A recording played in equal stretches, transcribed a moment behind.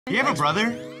Do you have a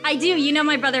brother? I do. You know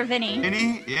my brother Vinny.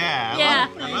 Vinny? Yeah. Yeah.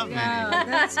 I love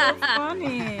Vinny. That's so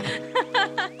funny.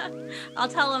 I'll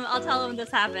tell him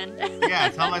this happened. Yeah,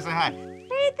 tell him I say hi.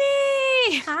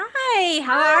 Preeti! Hi,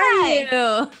 how Hi. are you?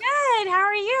 Good. How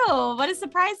are you? What a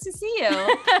surprise to see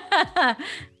you.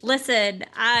 Listen,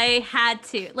 I had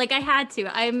to.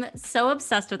 I'm so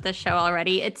obsessed with this show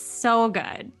already. It's so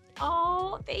good.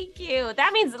 Oh, thank you.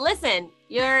 That means, listen,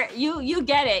 you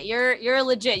get it. You're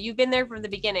legit. You've been there from the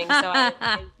beginning. So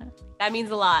that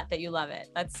means a lot that you love it.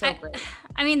 That's so great.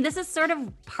 I mean, this is sort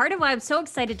of part of why I'm so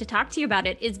excited to talk to you about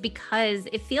it, is because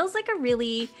it feels like a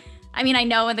really, I mean, I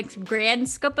know in the grand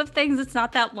scope of things, it's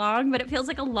not that long, but it feels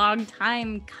like a long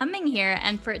time coming here,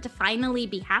 and for it to finally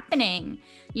be happening.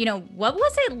 You know, what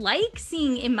was it like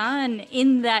seeing Iman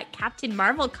in that Captain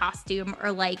Marvel costume,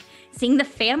 or like seeing the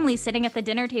family sitting at the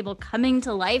dinner table coming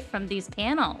to life from these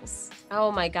panels? Oh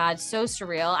my God, so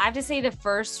surreal. I have to say the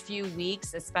first few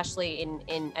weeks, especially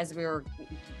in as we were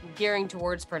gearing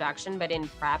towards production, but in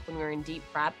prep, when we were in deep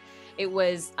prep, it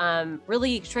was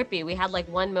really trippy. We had like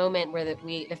one moment where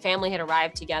the family had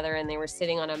arrived together and they were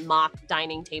sitting on a mock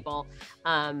dining table,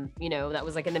 that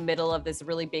was like in the middle of this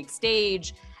really big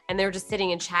stage. And they were just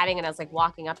sitting and chatting, and I was like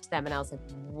walking up to them and I was like,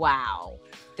 wow,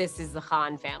 this is the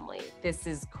Khan family. This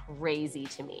is crazy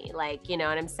to me. Like, and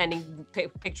I'm sending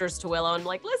pictures to Willow and I'm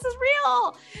like, this is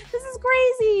real. This is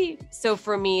crazy. So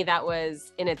for me, that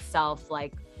was in itself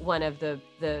like one of the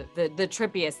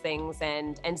trippiest things,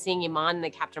 and seeing Iman in the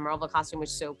Captain Marvel costume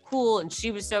was so cool, and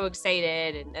she was so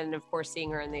excited, and of course seeing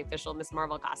her in the official Miss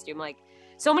Marvel costume, like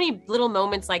so many little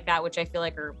moments like that, which I feel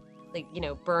like are like,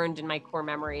 burned in my core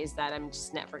memories that I'm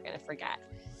just never going to forget.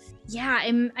 Yeah,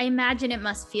 I imagine it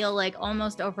must feel like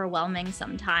almost overwhelming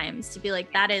sometimes to be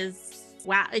like, that is,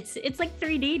 wow, it's like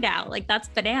 3D now. Like, that's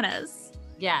bananas.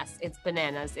 Yes, it's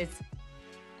bananas. It's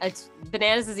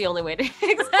bananas is the only way to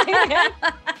explain it.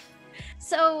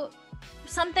 So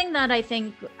something that I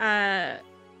think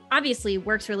obviously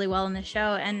works really well in the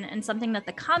show, and something that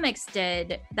the comics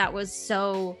did that was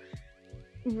so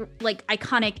like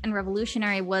iconic and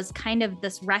revolutionary, was kind of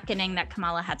this reckoning that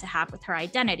Kamala had to have with her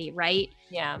identity, right?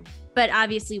 Yeah. But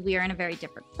obviously we are in a very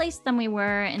different place than we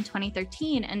were in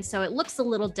 2013. And so it looks a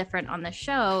little different on the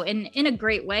show in a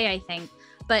great way, I think.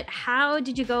 But how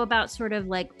did you go about sort of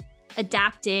like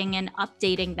adapting and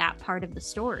updating that part of the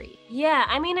story? Yeah,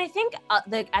 I mean, I think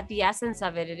at the essence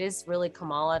of it, it is really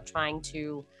Kamala trying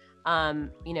to,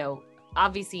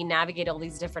 obviously navigate all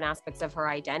these different aspects of her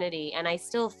identity. And I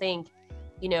still think,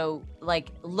 like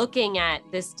looking at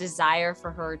this desire for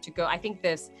her to go, I think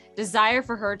this desire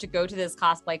for her to go to this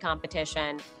cosplay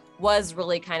competition was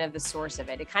really kind of the source of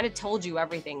it. It kind of told you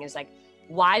everything. Is like,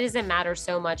 why does it matter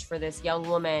so much for this young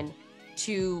woman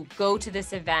to go to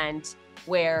this event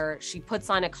where she puts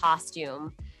on a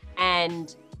costume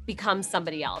and becomes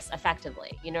somebody else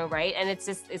effectively, right? And it's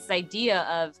just, it's the idea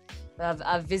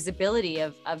of visibility,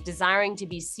 of desiring to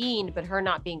be seen, but her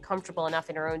not being comfortable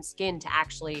enough in her own skin to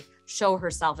actually show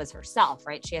herself as herself,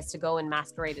 right? She has to go and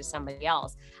masquerade as somebody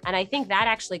else. And I think that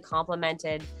actually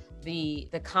complemented the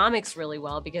comics really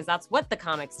well, because that's what the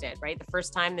comics did, right? The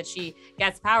first time that she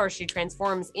gets power, she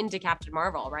transforms into Captain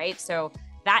Marvel, right? So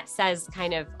that says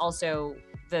kind of also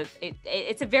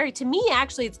it's a very, to me,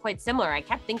 actually, it's quite similar. I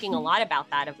kept thinking a lot about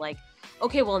that, of like,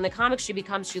 okay, well, in the comics,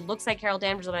 she looks like Carol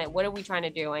Danvers. What are we trying to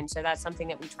do? And so that's something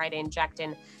that we try to inject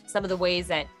in some of the ways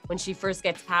that when she first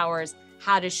gets powers,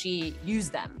 how does she use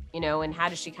them, and how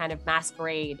does she kind of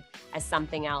masquerade as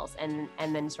something else, and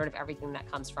then sort of everything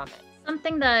that comes from it.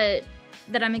 Something that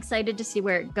I'm excited to see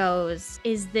where it goes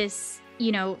is this,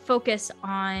 focus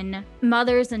on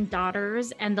mothers and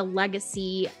daughters and the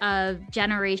legacy of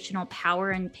generational power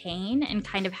and pain, and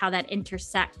kind of how that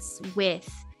intersects with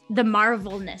the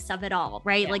marvelness of it all,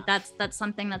 right? Yeah. Like that's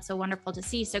something that's so wonderful to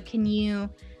see. So can you,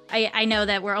 I know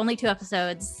that we're only 2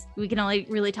 episodes, we can only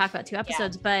really talk about 2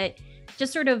 episodes, but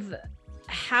just sort of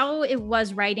how it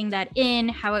was writing that in,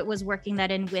 how it was working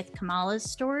that in with Kamala's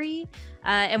story,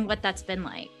 and what that's been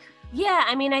like. Yeah,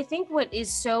 I mean, I think what is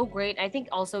so great, I think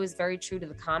also is very true to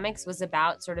the comics, was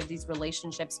about sort of these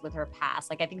relationships with her past.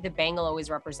 Like, I think the bangle always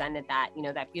represented that,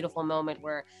 that beautiful moment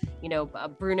where,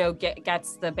 Bruno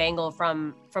gets the bangle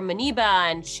from Muneeba,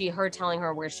 and her telling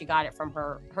her where she got it from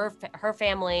her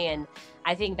family. And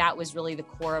I think that was really the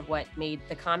core of what made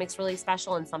the comics really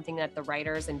special, and something that the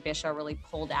writers and Bisha really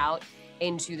pulled out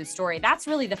into the story. That's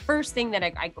really the first thing that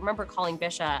I remember calling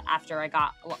Bisha after I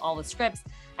got all the scripts.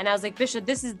 And I was like, Bisha,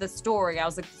 this is the story. I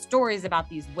was like, the story is about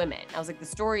these women. I was like, the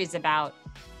story is about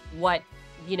what,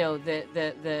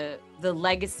 the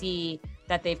legacy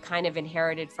that they've kind of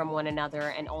inherited from one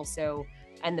another, and also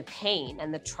and the pain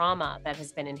and the trauma that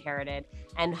has been inherited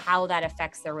and how that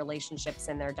affects their relationships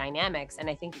and their dynamics. And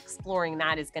I think exploring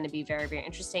that is going to be very, very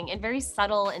interesting and very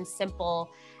subtle and simple.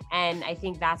 And I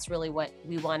think that's really what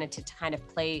we wanted to kind of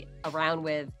play around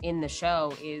with in the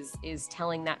show is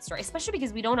telling that story, especially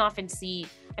because we don't often see,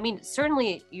 I mean,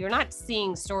 certainly you're not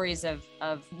seeing stories of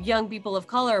young people of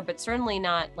color, but certainly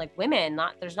not like women,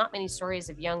 there's not many stories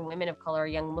of young women of color,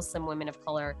 young Muslim women of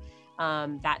color.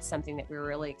 That's something that we were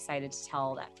really excited to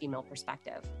tell, that female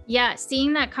perspective. Yeah,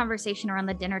 seeing that conversation around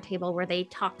the dinner table where they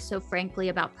talk so frankly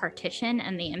about partition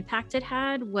and the impact it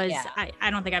had was,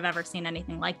 I don't think I've ever seen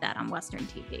anything like that on Western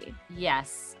TV.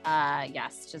 Yes,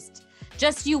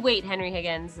 just you wait, Henry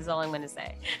Higgins, is all I'm going to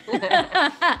say.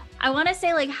 I want to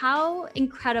say like how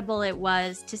incredible it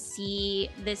was to see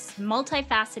this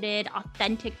multifaceted,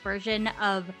 authentic version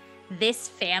of this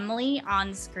family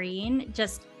on screen.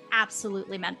 Just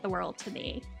absolutely meant the world to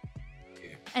me.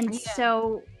 And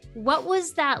so what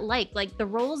was that like the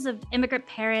roles of immigrant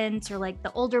parents or like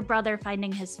the older brother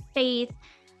finding his faith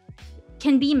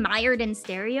can be mired in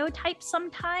stereotypes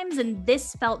sometimes, and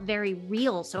this felt very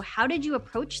real. So how did you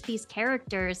approach these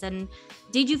characters, and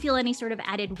did you feel any sort of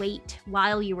added weight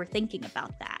while you were thinking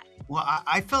about that? Well,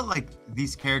 I felt like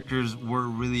these characters were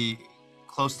really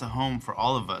close to home for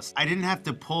all of us. I didn't have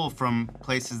to pull from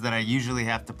places that I usually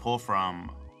have to pull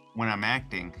from when I'm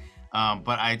acting,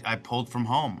 but I pulled from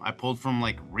home. I pulled from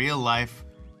like real life,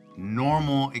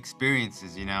 normal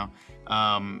experiences, you know?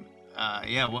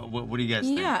 What do you guys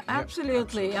think? Yeah,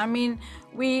 absolutely. I mean,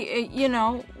 we,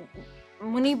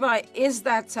 Muneeba is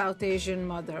that South Asian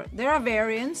mother. There are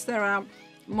variants, there are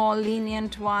more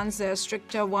lenient ones, there are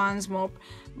stricter ones,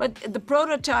 but the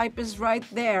prototype is right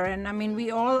there. And I mean,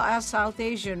 we all are South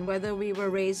Asian, whether we were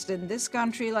raised in this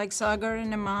country like Saagar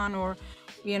and Iman, or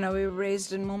we were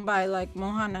raised in Mumbai like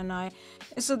Mohan and I.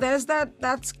 So there's that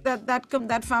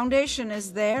foundation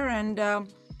is there, and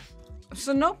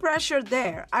so no pressure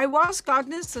there. I was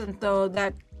cognizant though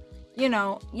that,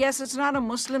 yes, it's not a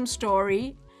Muslim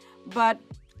story, but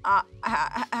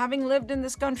having lived in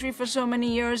this country for so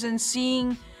many years and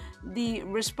seeing the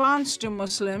response to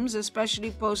Muslims,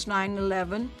 especially post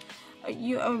 9/11,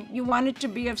 you wanted to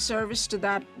be of service to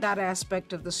that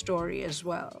aspect of the story as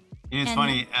well. And it's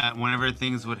funny, whenever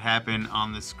things would happen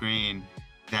on the screen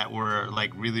that were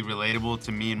like really relatable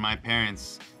to me and my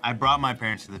parents, I brought my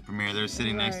parents to the premiere. They were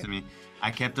sitting next to me.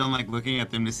 I kept on like looking at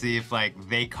them to see if like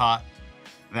they caught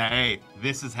that, hey,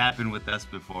 this has happened with us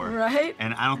before. Right.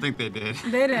 And I don't think they did.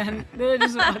 They didn't. They were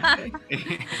just watching.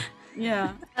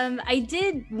 Yeah. I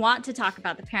did want to talk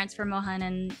about the parents for Mohan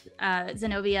and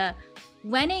Zenobia.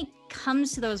 When it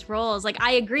comes to those roles, like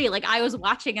I agree, like I was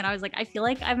watching and I was like, I feel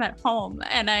like I'm at home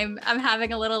and I'm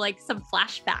having a little like some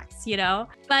flashbacks,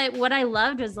 But what I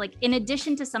loved was like, in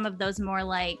addition to some of those more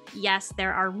like, yes,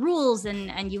 there are rules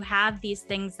and you have these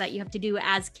things that you have to do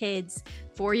as kids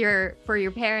for your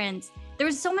parents. There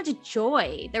was so much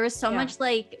joy. There was so much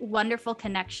like wonderful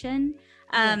connection.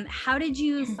 How did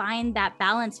you find that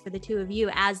balance for the two of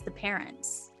you as the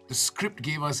parents? The script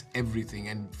gave us everything,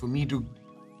 and for me to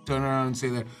turn around and say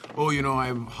that,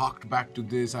 I've harked back to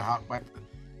this, I harked back.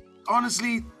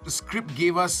 Honestly, the script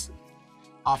gave us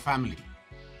our family.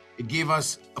 It gave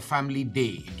us a family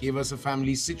day. It gave us a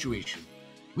family situation.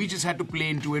 We just had to play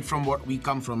into it from what we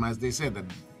come from, as they said,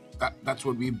 that's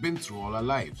what we've been through all our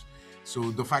lives.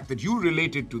 So the fact that you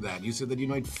related to that, you said that,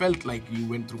 it felt like you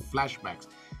went through flashbacks.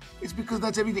 It's because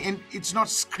that's everything. And it's not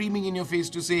screaming in your face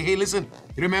to say, hey, listen,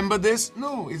 remember this?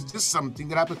 No, it's just something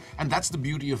that happened. And that's the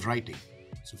beauty of writing.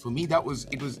 So for me,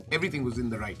 everything was in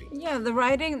the writing. Yeah, the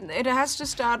writing, it has to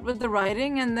start with the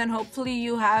writing, and then hopefully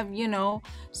you have,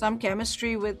 some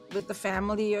chemistry with the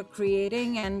family you're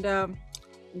creating. And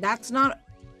that's not,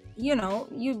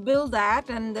 you build that,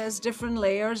 and there's different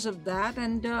layers of that,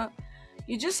 and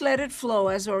you just let it flow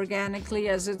as organically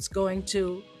as it's going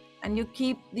to, and you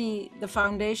keep the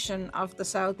foundation of the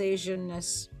South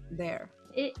Asianness there.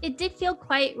 It did feel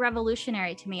quite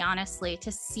revolutionary to me, honestly,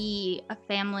 to see a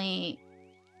family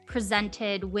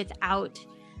presented without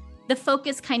the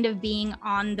focus kind of being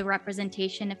on the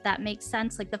representation, if that makes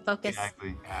sense. Like the focus,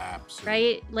 exactly. Absolutely.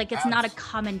 Right? Like it's not a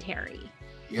commentary.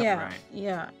 Yep, right.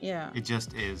 Yeah. It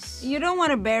just is. You don't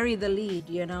want to bury the lead,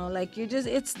 like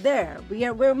it's there.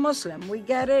 We're Muslim. We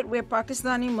get it. We're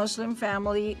Pakistani Muslim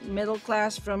family, middle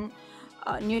class from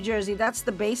New Jersey. That's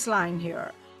the baseline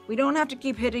here. We don't have to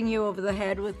keep hitting you over the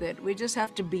head with it. We just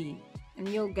have to be, and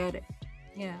you'll get it.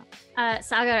 Yeah.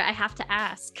 Saagar, I have to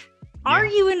ask, are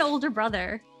you an older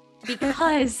brother?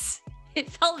 Because it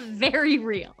felt very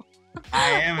real. I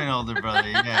am an older brother.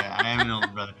 Yeah, I am an older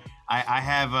brother.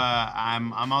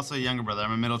 I'm also a younger brother.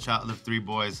 I'm a middle child of 3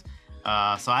 boys.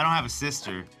 So I don't have a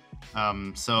sister.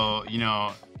 So, you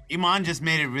know, Iman just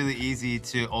made it really easy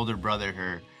to older brother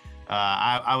her.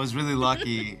 I was really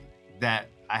lucky that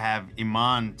I have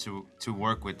Iman to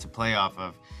work with, to play off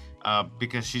of,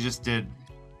 because she just did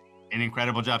an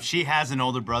incredible job. She has an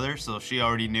older brother, so she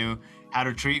already knew how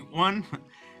to treat one.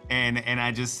 And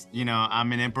I just, you know,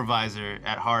 I'm an improviser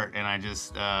at heart, and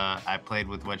I played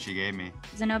with what she gave me.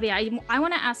 Zenobia, I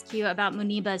want to ask you about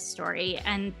Muneeba's story,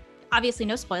 and obviously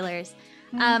no spoilers,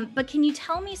 but can you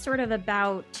tell me sort of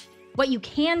about what you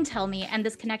can tell me and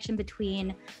this connection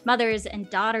between mothers and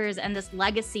daughters and this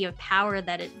legacy of power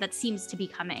that seems to be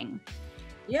coming?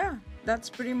 Yeah, that's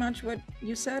pretty much what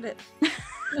you said it.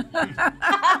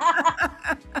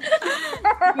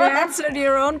 You answered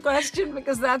your own question,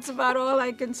 because that's about all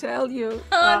I can tell you.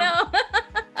 Oh, no.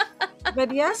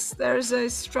 But yes, there's a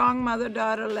strong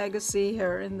mother-daughter legacy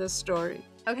here in this story.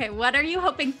 Okay, what are you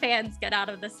hoping fans get out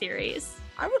of the series?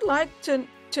 I would like to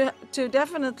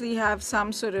definitely have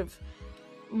some sort of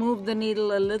move the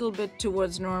needle a little bit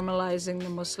towards normalizing the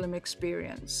Muslim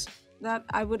experience. That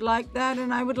I would like that,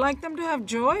 and I would like them to have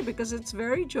joy, because it's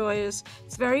very joyous,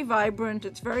 it's very vibrant,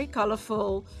 it's very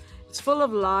colorful, it's full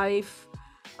of life.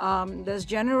 There's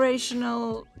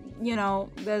generational, you know,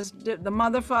 there's the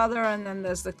mother, father, and then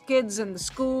there's the kids and the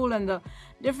school and the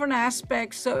different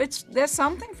aspects. So there's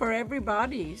something for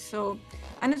everybody. So,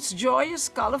 and it's joyous,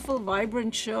 colorful,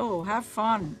 vibrant show. Have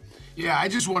fun. Yeah, I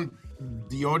just want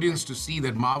the audience to see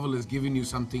that Marvel has given you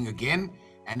something again,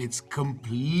 and it's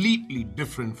completely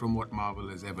different from what Marvel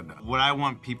has ever done. What I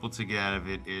want people to get out of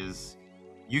it is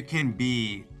you can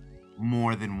be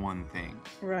more than one thing.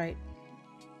 Right.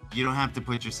 You don't have to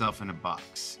put yourself in a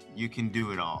box. You can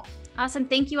do it all. Awesome.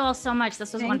 Thank you all so much.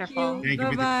 This was wonderful. You.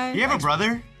 Thank you. Bye-bye. You have a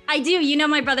brother? I do. You know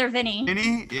my brother, Vinny.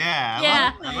 Vinny? Yeah.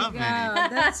 Yeah. I love Vinny. God,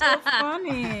 that's so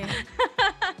funny.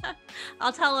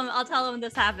 I'll tell him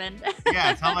this happened.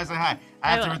 Yeah, tell him I said hi.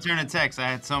 I have to will. return a text. I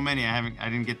had so many. I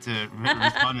didn't get to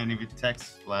respond to any of your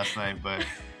texts last night, but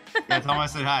yeah, tell him I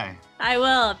said hi. I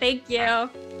will. Thank you.